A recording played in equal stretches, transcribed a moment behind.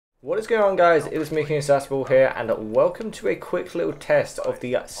What is going on, guys? It is me, KingAssassinable here, and welcome to a quick little test of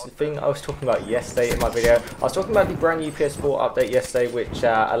the thing I was talking about yesterday in my video. I was talking about the brand new PS4 update yesterday, which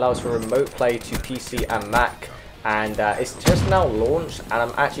allows for remote play to PC and Mac, and it's just now launched, and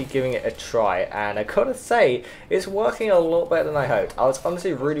I'm actually giving it a try, and I gotta say, it's working a lot better than I hoped. I was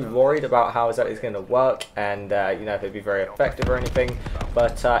honestly really worried about how exactly it's going to work, and you know, if it'd be very effective or anything,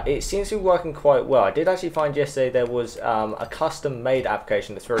 but it seems to be working quite well. I did actually find yesterday there was a custom-made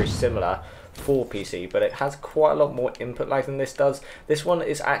application that's very similar for PC, but it has quite a lot more input lag than this does. This one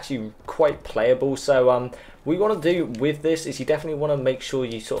is actually quite playable, so what you want to do with this is you definitely want to make sure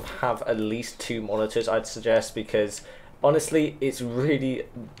you sort of have at least 2 monitors, I'd suggest, because honestly, it's really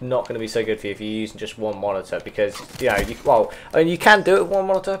not going to be so good for you if you're using just one monitor, because, you know, I mean, you can do it with one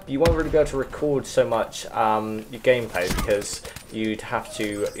monitor, but you won't really be able to record so much your gameplay, because you'd have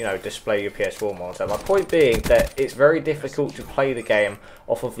to, you know, display your PS4 monitor. My point being that it's very difficult to play the game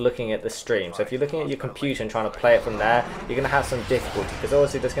off of looking at the stream. So if you're looking at your computer and trying to play it from there, you're going to have some difficulty, because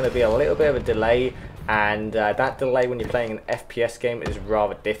obviously there's going to be a little bit of a delay, and that delay when you're playing an FPS game is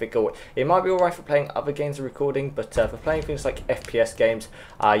rather difficult. It might be alright for playing other games and recording, but for playing things like FPS games,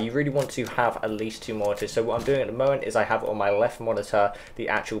 you really want to have at least 2 monitors. So what I'm doing at the moment is I have on my left monitor the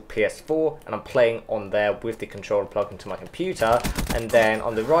actual PS4, and I'm playing on there with the controller plugged into my computer, and then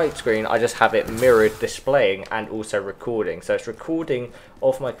on the right screen I just have it mirrored displaying and also recording. So it's recording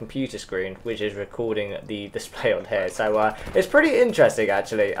off my computer screen, which is recording the display on here. So it's pretty interesting,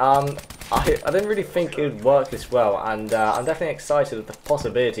 actually. I didn't really think it would work this well, and I'm definitely excited with the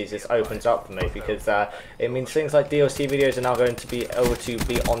possibilities this opens up for me, because it means things like DLC videos are now going to be able to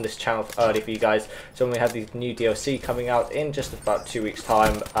be on this channel early for you guys. So when we have these new DLC coming out in just about 2 weeks'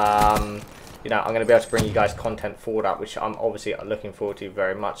 time, you know, I'm going to be able to bring you guys content for that, which I'm obviously looking forward to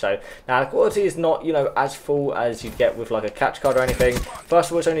very much. So now the quality is not, you know, as full as you get with like a capture card or anything.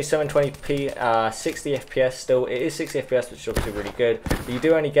 First of all, it's only 720p, 60 FPS still. It is 60 FPS, which is obviously really good. But you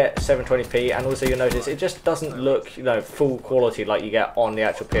do only get 720p, and also you'll notice it just doesn't look, you know, full quality like you get on the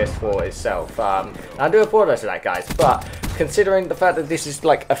actual PS4 itself. I do apologize for that, guys, but considering the fact that this is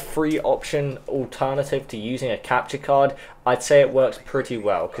like a free option alternative to using a capture card, I'd say it works pretty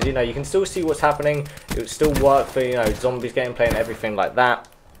well, because, you know, you can still see what's happening. It would still work for, you know, zombies gameplay and everything like that.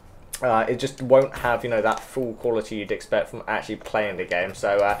 It just won't have, you know, that full quality you'd expect from actually playing the game.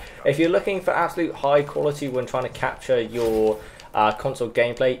 So if you're looking for absolute high quality when trying to capture your console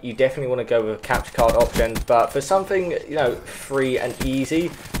gameplay, you definitely want to go with a capture card option. But for something, you know, free and easy,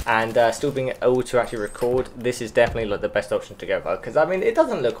 and still being able to actually record, this is definitely like the best option to go for, because I mean, it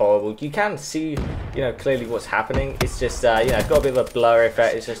doesn't look horrible. You can see, you know, clearly what's happening. It's just you know, it's got a bit of a blur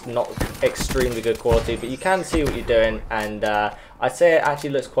effect. It's just not extremely good quality, but you can see what you're doing, and I'd say it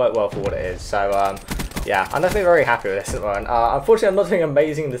actually looks quite well for what it is. So yeah, I'm definitely very happy with this at the moment. Unfortunately, I'm not doing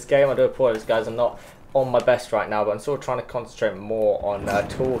amazing in this game. I do apologize, guys. I'm not on my best right now, but I'm sort of trying to concentrate more on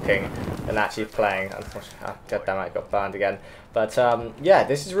talking than actually playing. Unfortunately, god damn it, I got burned again. But yeah,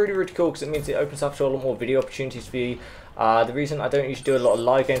 this is really, really cool, because it means it opens up to a lot more video opportunities for you. The reason I don't usually do a lot of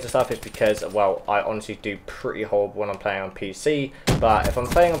live games and stuff is because, well, I honestly do pretty horrible when I'm playing on PC, but if I'm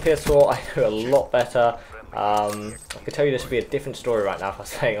playing on PS4, I do a lot better. I could tell you this would be a different story right now if I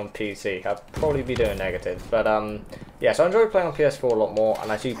was playing on PC. I'd probably be doing negatives, but yeah, so I enjoy playing on PS4 a lot more,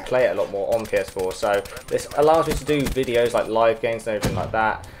 and I do play it a lot more on PS4, so this allows me to do videos like live games and everything like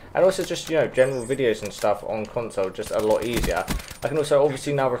that, and also just, you know, general videos and stuff on console just a lot easier. I can also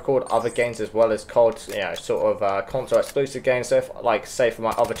obviously now record other games as well as COD, you know, sort of console exclusive games. So if, like, say for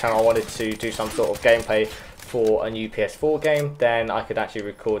my other channel I wanted to do some sort of gameplay for a new PS4 game, then I could actually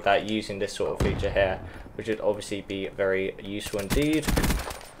record that using this sort of feature here, which would obviously be very useful indeed.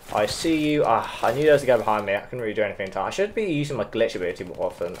 I see you. I knew there was a guy behind me. I couldn't really do anything in time. I should be using my glitch ability more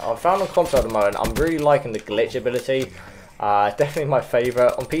often. I've found on console at the moment, I'm really liking the glitch ability. Definitely my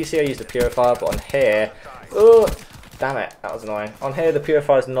favourite. On PC I use the purifier, but on here, oh damn it, that was annoying. On here the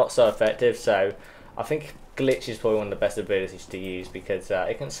purifier is not so effective, so I think glitch is probably one of the best abilities to use, because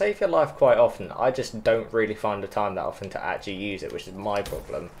it can save your life quite often. I just don't really find the time that often to actually use it, which is my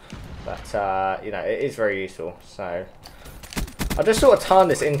problem. But you know, it is very useful. So I just sort of turn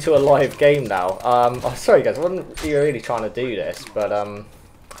this into a live game now. Oh, sorry guys, I wasn't really trying to do this, but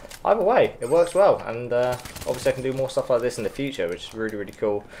either way, it works well, and obviously I can do more stuff like this in the future, which is really, really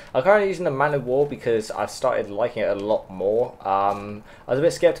cool. I'm currently using the Man of War because I started liking it a lot more. I was a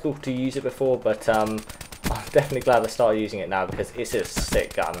bit skeptical to use it before, but I'm definitely glad I started using it now, because it's a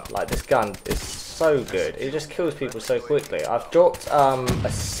sick gun. Like, this gun is so good. It just kills people so quickly. I've dropped a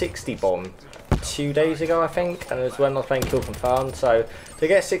 60 bomb 2 days ago, I think, and it was when I was playing Kill Confirmed. So to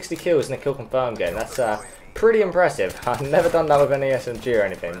get 60 kills in a Kill Confirmed game, that's pretty impressive. I've never done that with any SMG or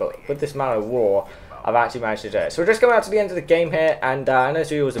anything, but with this amount of raw, I've actually managed to do it. So we're just coming out to the end of the game here, and I know this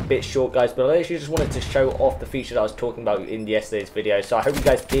video was a bit short, guys, but I actually just wanted to show off the features I was talking about in yesterday's video. So I hope you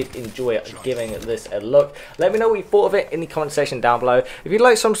guys did enjoy giving this a look. Let me know what you thought of it in the comment section down below. If you'd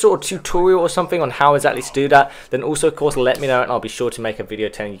like some sort of tutorial or something on how exactly to do that, then also, of course, let me know, and I'll be sure to make a video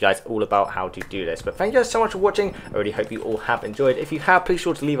telling you guys all about how to do this. But thank you guys so much for watching. I really hope you all have enjoyed. If you have, please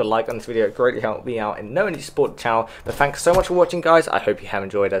sure to leave a like on this video. It greatly helps me out and knowing you support the channel. But thanks so much for watching, guys. I hope you have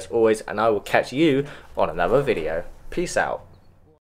enjoyed as always, and I will catch you on another video. Peace out.